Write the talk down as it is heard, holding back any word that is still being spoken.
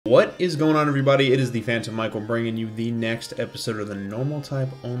What is going on, everybody? It is the Phantom Michael bringing you the next episode of the normal type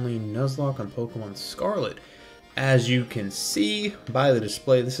only Nuzlocke on Pokemon Scarlet. As you can see by the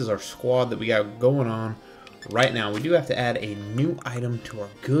display, this is our squad that we got going on right now. We do have to add a new item to our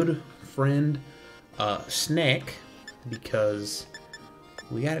good friend Snake because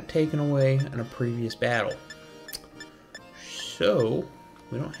we got it taken away in a previous battle. So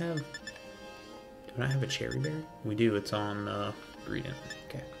we don't have. Do we not have a cherry berry? We do. It's on Greedent.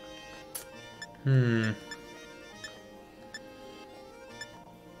 Okay. I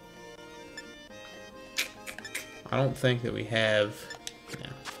don't think that we have. Yeah.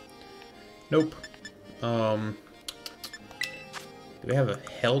 Nope. Do we have a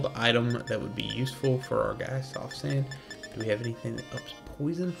held item that would be useful for our guy Soft Sand? Do we have anything that ups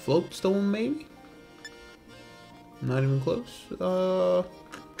poison? Float Stone, maybe? Not even close.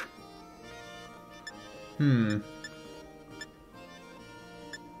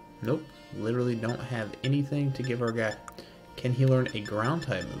 Nope. Literally don't have anything to give our guy. Can he learn a ground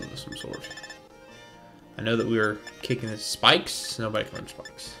type move of some sort? I know that we were kicking the spikes. Nobody can learn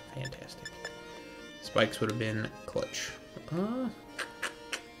spikes. Fantastic. Spikes would have been clutch.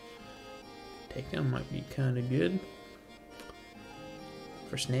 Takedown might be kind of good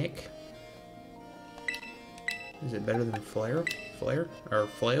for Snake. Is it better than Flare? Flare? Or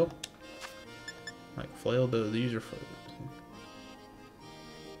Flail? Like Flail, these are Flail.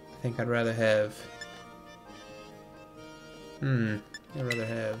 I think I'd rather have. I'd rather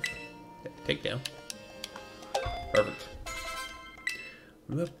have Takedown. Perfect.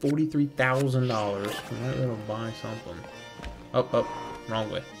 We have $43,000. We might be able to buy something. Oh, wrong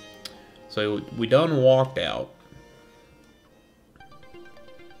way. So we done walked out.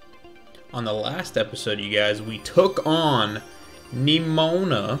 On the last episode, you guys, we took on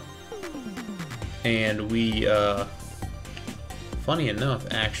Nimona, and we, funny enough,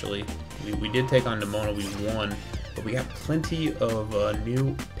 actually, we did take on Nimona, we won, but we got plenty of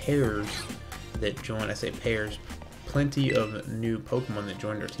new pairs that joined. I say pairs, plenty of new Pokemon that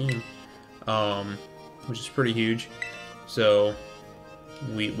joined our team, which is pretty huge. So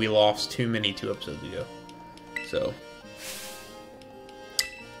we lost too many 2 episodes ago. So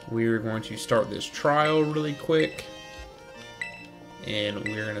we're going to start this trial really quick, and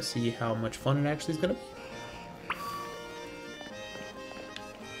we're going to see how much fun it actually is going to be.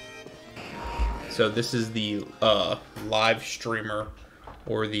 So this is the live streamer,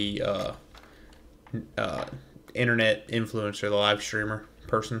 or the internet influencer, the live streamer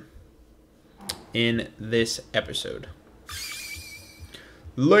person in this episode.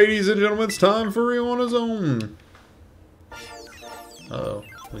 Ladies and gentlemen, it's time for Rio on his own. Uh-oh,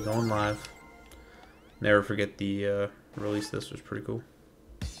 we going live. Never forget the release. This was pretty cool.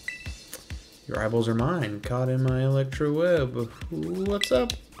 Your eyeballs are mine, caught in my electro web. What's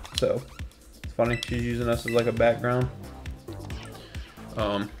up? So it's funny, she's using us as like a background.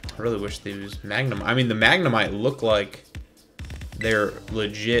 I really wish they was Magnemite. I mean, the Magnemite look like they're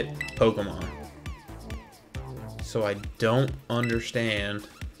legit Pokemon. So I don't understand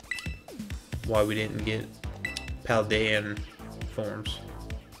why we didn't get Paldean forms.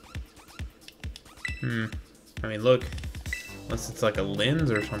 I mean, look. Unless it's like a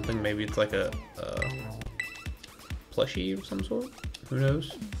lens or something. Maybe it's like a plushie of some sort. Who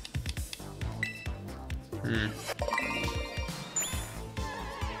knows?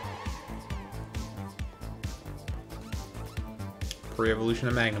 Pre-evolution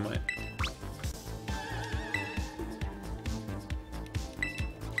of Magnemite.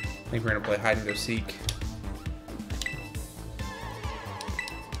 I think we're gonna play hide and go seek.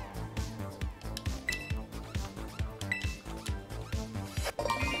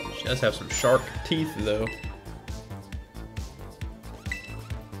 She does have some sharp teeth, though.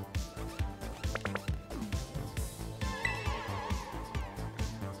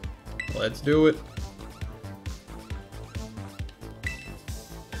 Let's do it.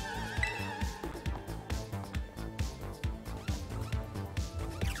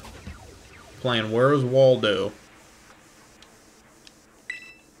 Playing Where's Waldo?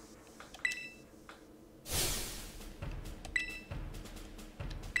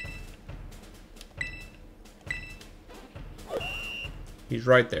 He's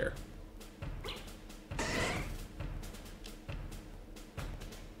right there.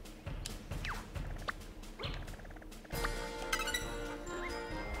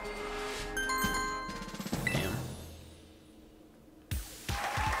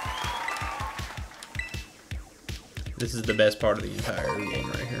 This is the best part of the entire game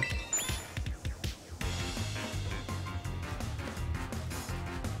right here.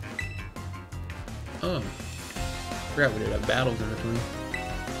 Oh. Forgot we did have battles in between.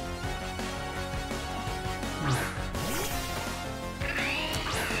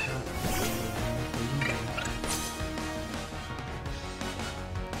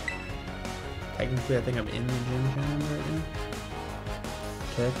 technically, I think I'm in the gym kind of right now.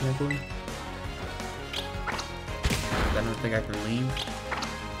 Technically. I don't think I can leave.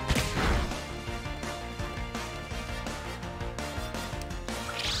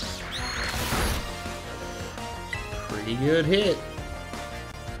 Pretty good hit.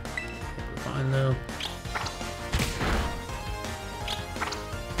 We're fine though.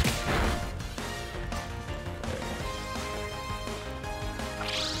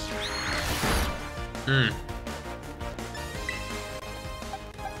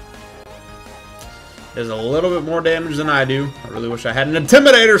 Does a little bit more damage than I do. I really wish I had an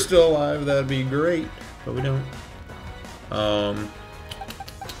Intimidator still alive. That'd be great, but we don't.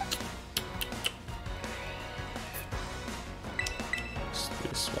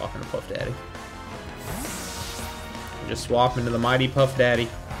 Just swap into Puff Daddy. Just swap into the mighty Puff Daddy.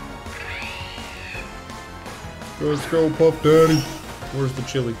 Let's go, Puff Daddy. Where's the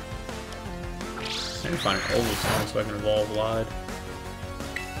chili? I need to find an old song so I can evolve Lied.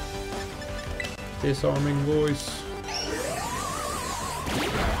 Disarming voice.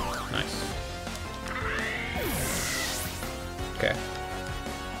 Nice. Okay.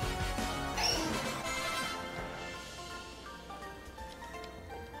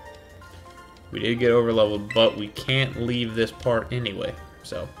 We did get over leveled, but we can't leave this part anyway.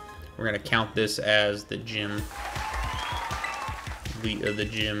 So we're gonna count this as the gym, the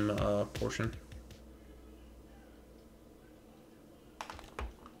gym portion.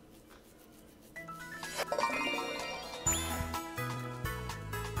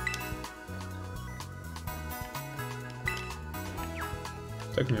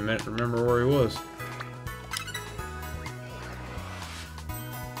 Took me a minute to remember where he was.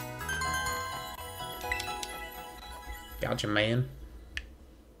 Gotcha, man.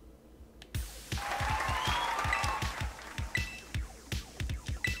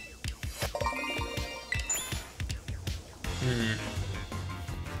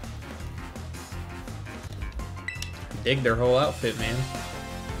 Dig their whole outfit, man.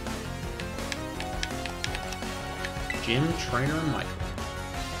 Gym Trainer Michael.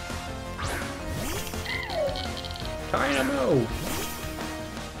 Dynamo!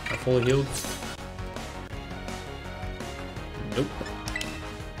 I'm fully healed. Nope.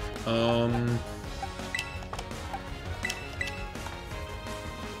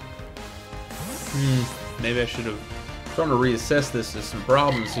 Maybe I should have. Trying to reassess this. There's some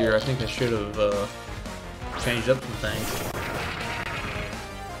problems here. I think I should have changed up some things.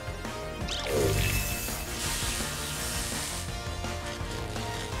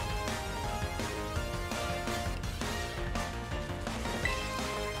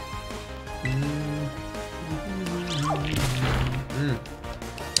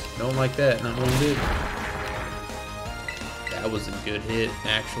 Don't like that, not one bit. That was a good hit,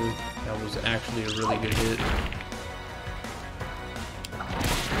 actually. That was actually a really good hit.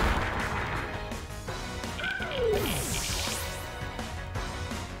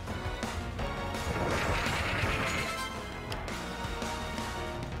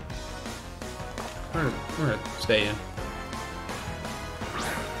 We're gonna stay in.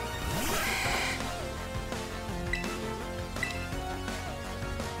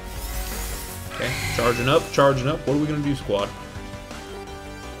 Okay, charging up, charging up. What are we gonna do, squad?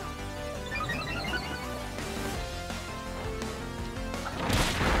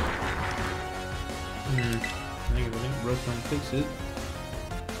 I think Broke's gonna fix it.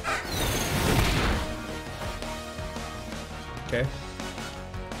 Okay.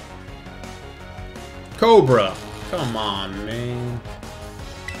 Cobra! Come on, man.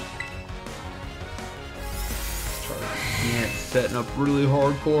 Yeah, setting up really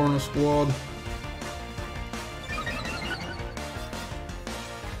hardcore on the squad.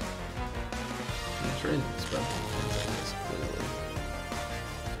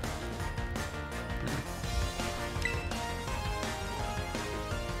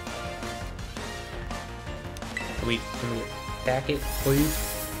 Can we attack it, please?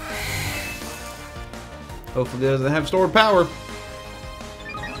 Hopefully it doesn't have stored power.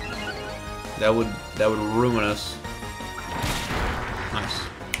 That would ruin us. Nice.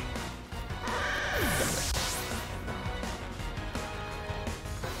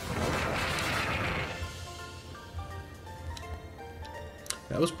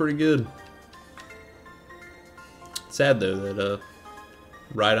 That was pretty good. Sad though that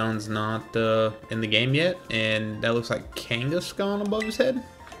Rhydon's not in the game yet, and that looks like Kangaskhan above his head.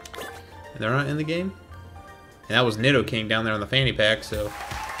 And they're not in the game. And that was Nidoking down there on the fanny pack, so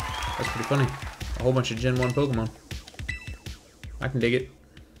that's pretty funny. A whole bunch of Gen 1 Pokemon. I can dig it.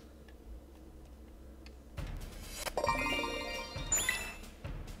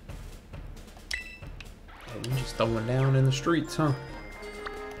 You just throwing down in the streets, huh?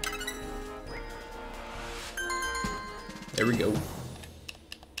 There we go.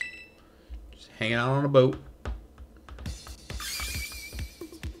 Just hanging out on a boat.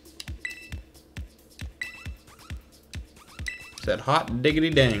 Said hot diggity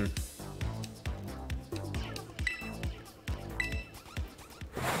dang.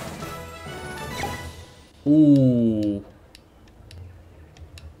 Ooh.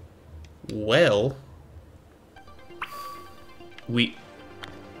 Well.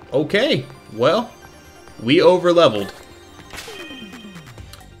 Okay. Well, we over-leveled.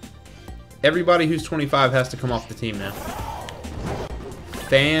 Everybody who's 25 has to come off the team now.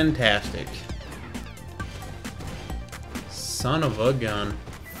 Fantastic. Son of a gun.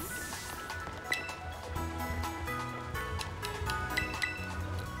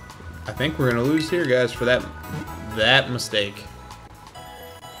 I think we're gonna lose here, guys, for that mistake.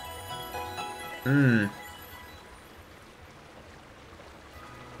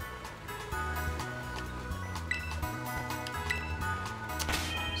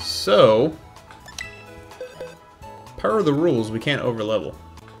 So, per the rules, we can't over-level.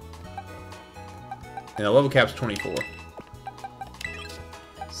 And the level cap's 24.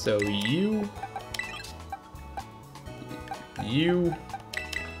 So you,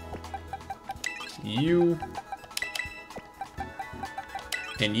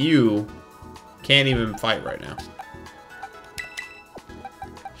 and you can't even fight right now.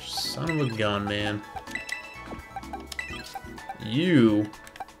 Son of a gun, man.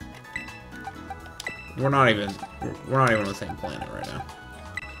 We're not even on the same planet right now.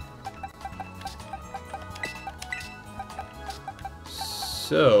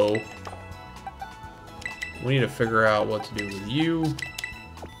 So we need to figure out what to do with you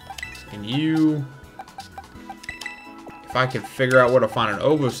and you. If I could figure out where to find an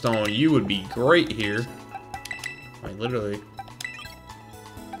Ovostone, you would be great here. Like, literally.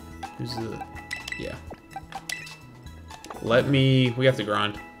 Who's the... Yeah. We have to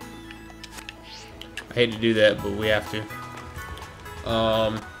grind. I hate to do that, but we have to.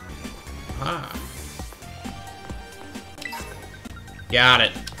 Got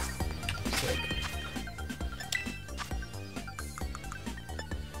it. Sick.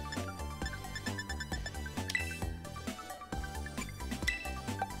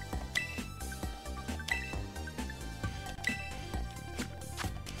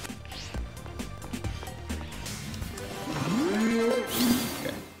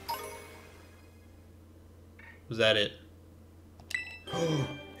 Okay. Was that it?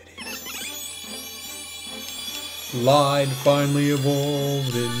 Lied finally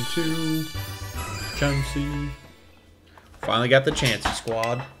evolved into Chansey. Finally got the Chansey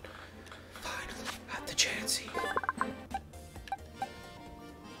squad. Finally got the Chansey.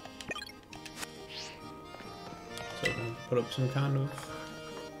 So we're gonna put up some kind of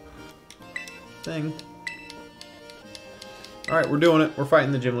thing. Alright, we're doing it. We're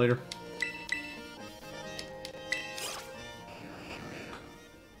fighting the gym leader.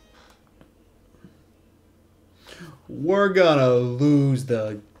 We're gonna lose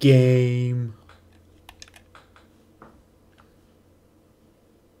the game.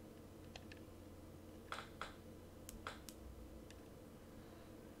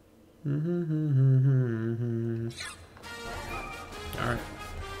 All right.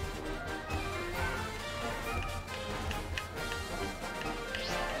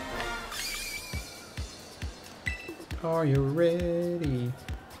 Are you ready?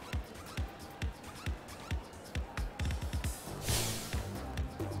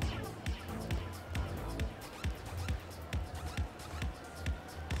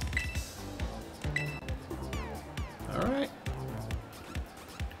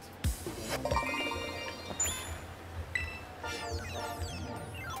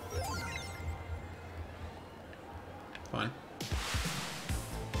 Fine.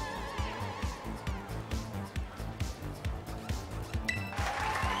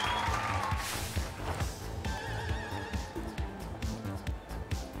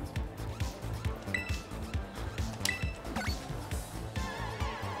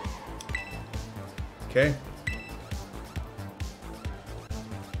 Okay.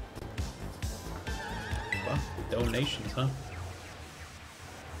 Well, donations, huh?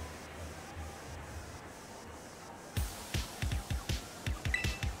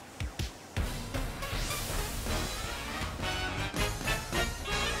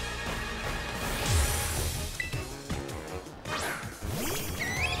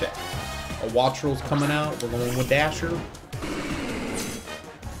 A Wattrel's coming out. We're going with Dasher.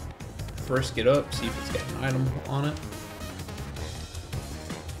 Frisk it up, see if it's got an item on it.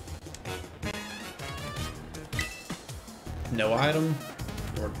 no item.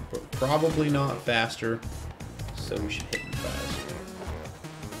 We're probably not faster, so we should hit them fast.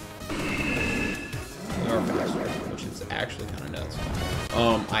 We are faster, which is actually kind of nuts.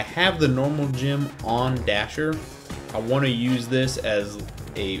 I have the normal gym on Dasher. I want to use this as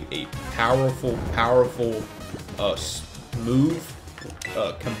a powerful move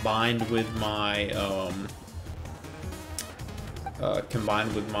combined with my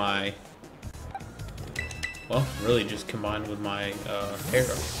well, really just combined with my hair.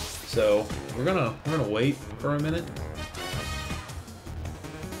 So we're gonna wait for a minute.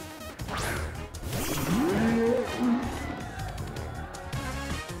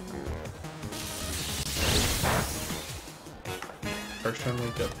 First time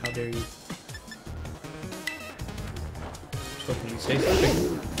wake up, how dare you? Just hoping you'd say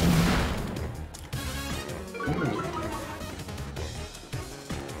something. Ooh.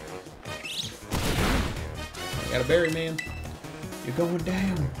 Got a berry, man. You're going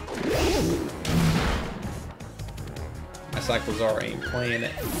down. My Cyclozar ain't playing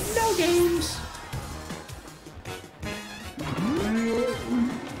it. No games.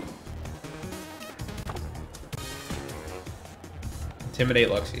 Intimidate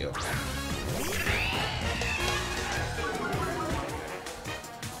Luxio.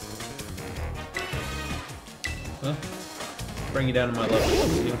 Huh? Bring you down to my level,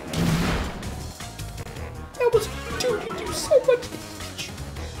 Luxio. That was... Dude, you do so much damage.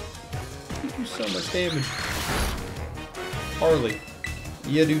 You do so much damage. Harley,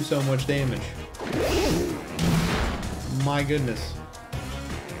 you do so much damage. My goodness.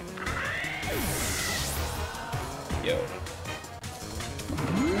 Yo.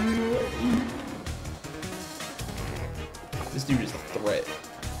 This dude is a threat.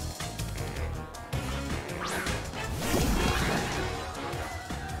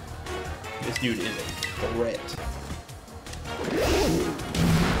 This dude is a threat.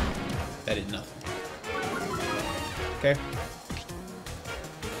 That did nothing. Okay.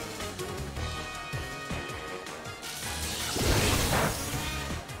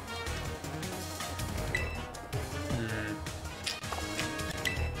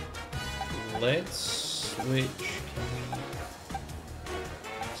 Let's switch.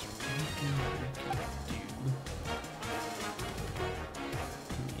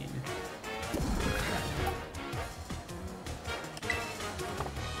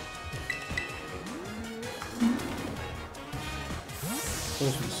 Pull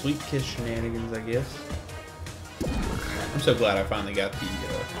some sweet kiss shenanigans, I guess. I'm so glad I finally got the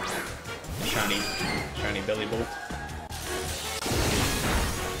shiny belly bolt.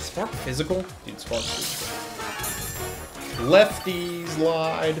 Spark physical? Dude, Spark physical. Lefties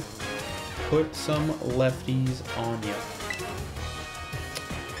lied. Put some lefties on you.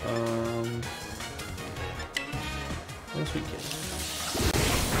 Oh, sweet kiss.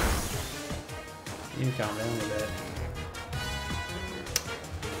 You can calm down with that.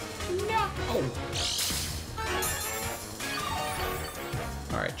 No!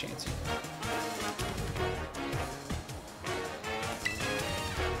 Alright, Chansey.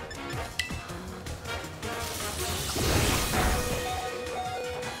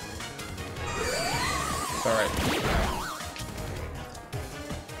 It's alright.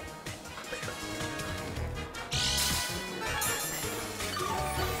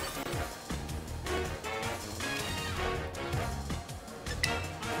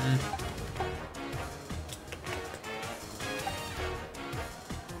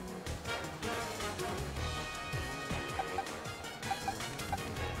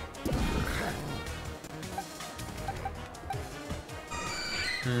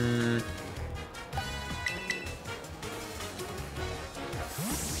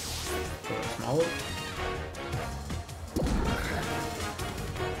 Smaller?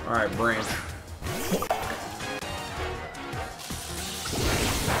 Alright, branch.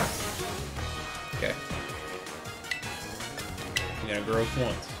 Okay. You're gonna growth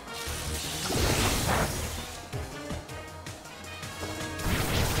once.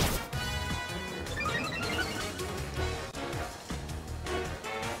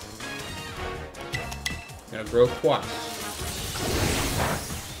 You're gonna grow twice.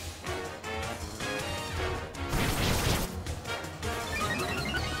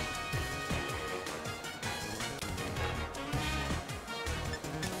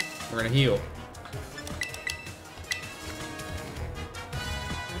 We're gonna heal.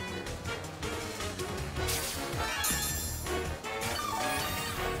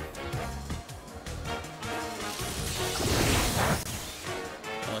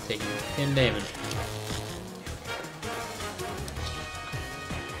 Only taking 10 damage.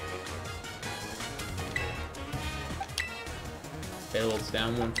 Okay, well, it's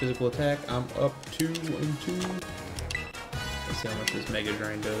down 1 physical attack. I'm up 2 and 2. Let's see how much this Mega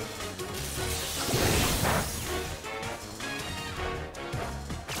Drain does.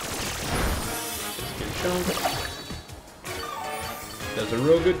 Just get a chunk. Does a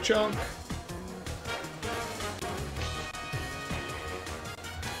real good chunk.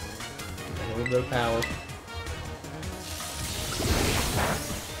 A little bit of power.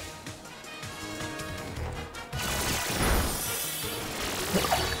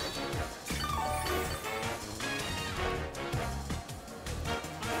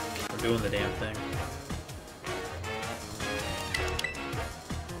 We're doing the damn thing.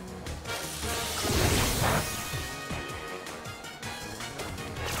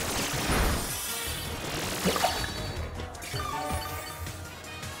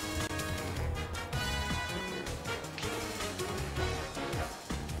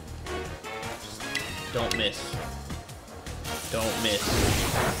 Don't miss. Don't miss.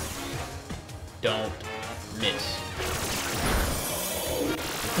 Don't miss. Oh,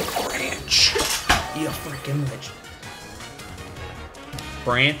 Branch! You freaking legend.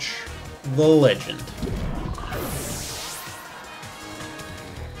 Branch the legend.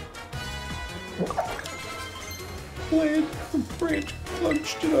 Branch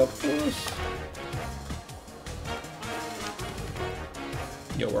punched it up for us.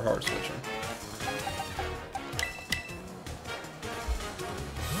 Yo, we're hard switching.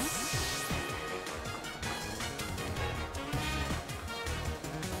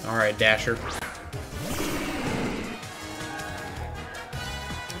 Alright, Dasher.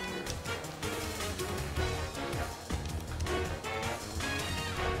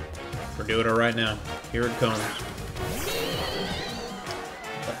 We're doing it right now. Here it comes.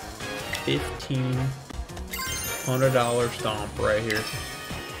 $1,500 stomp right here.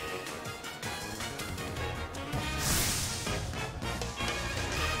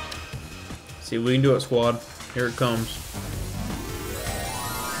 See if we can do it, squad. Here it comes.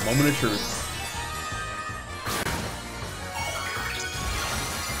 Moment of truth.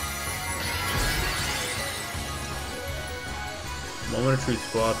 Moment of truth,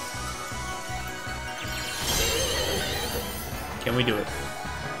 squad. Can we do it?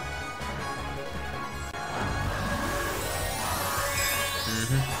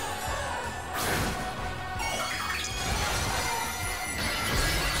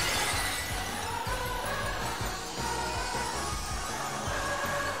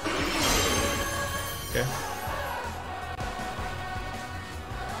 Okay.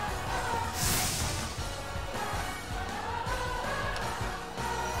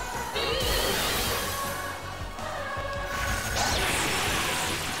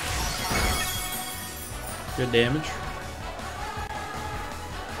 Good damage.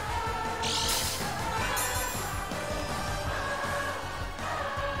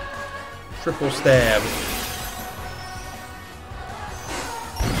 Triple stab.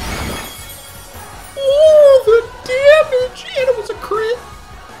 Oh, the damage! And it was a crit.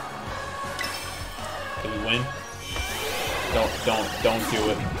 Can we win? Don't do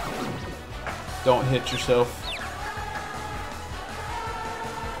it. Don't hit yourself.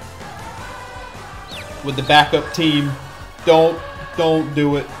 With the backup team, don't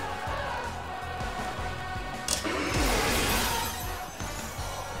do it.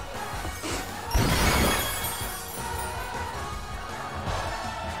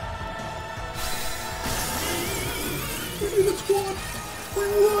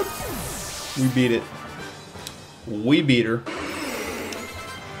 We beat it. We beat her.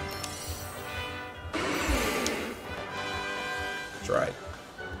 That's right.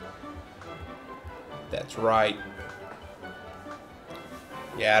 That's right.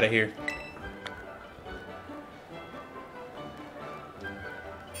 Get out of here.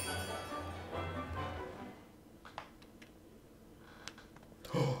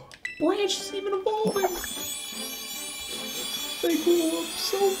 Branch is even evolving. They grew up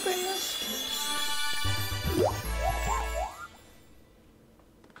so fast.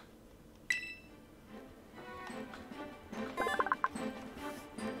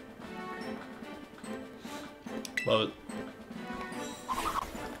 Love it.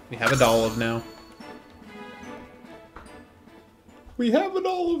 We have a Olive now. We have an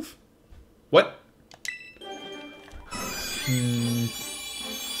Olive. What?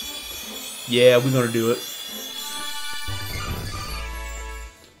 Yeah, we're gonna do it.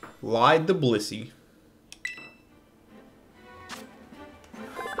 Lied the Blissey.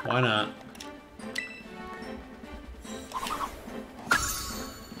 Why not?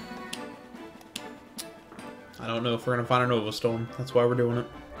 I don't know if we're gonna find a Nova Storm. That's why we're doing it.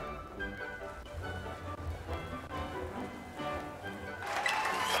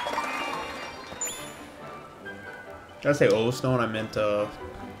 Did I say Oastone? I meant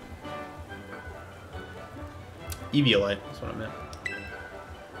Eviolite. That's what I meant.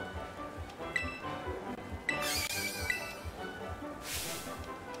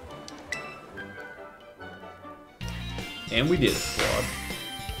 And we did it, squad.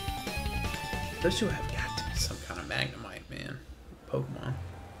 Those two have got to be some kind of Magnemite, man. Pokemon.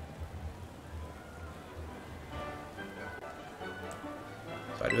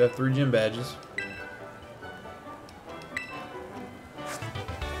 So I do have 3 gym badges.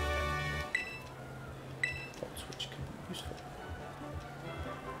 Volt switch could be useful.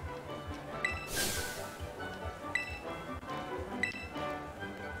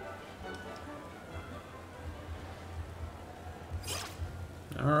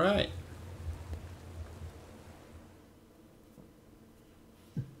 All right.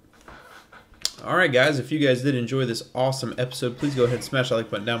 Alright guys, if you guys did enjoy this awesome episode, please go ahead and smash that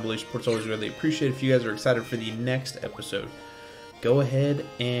like button down below. Support's always really appreciated. If you guys are excited for the next episode, go ahead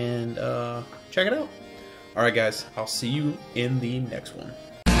and check it out. Alright guys, I'll see you in the next one.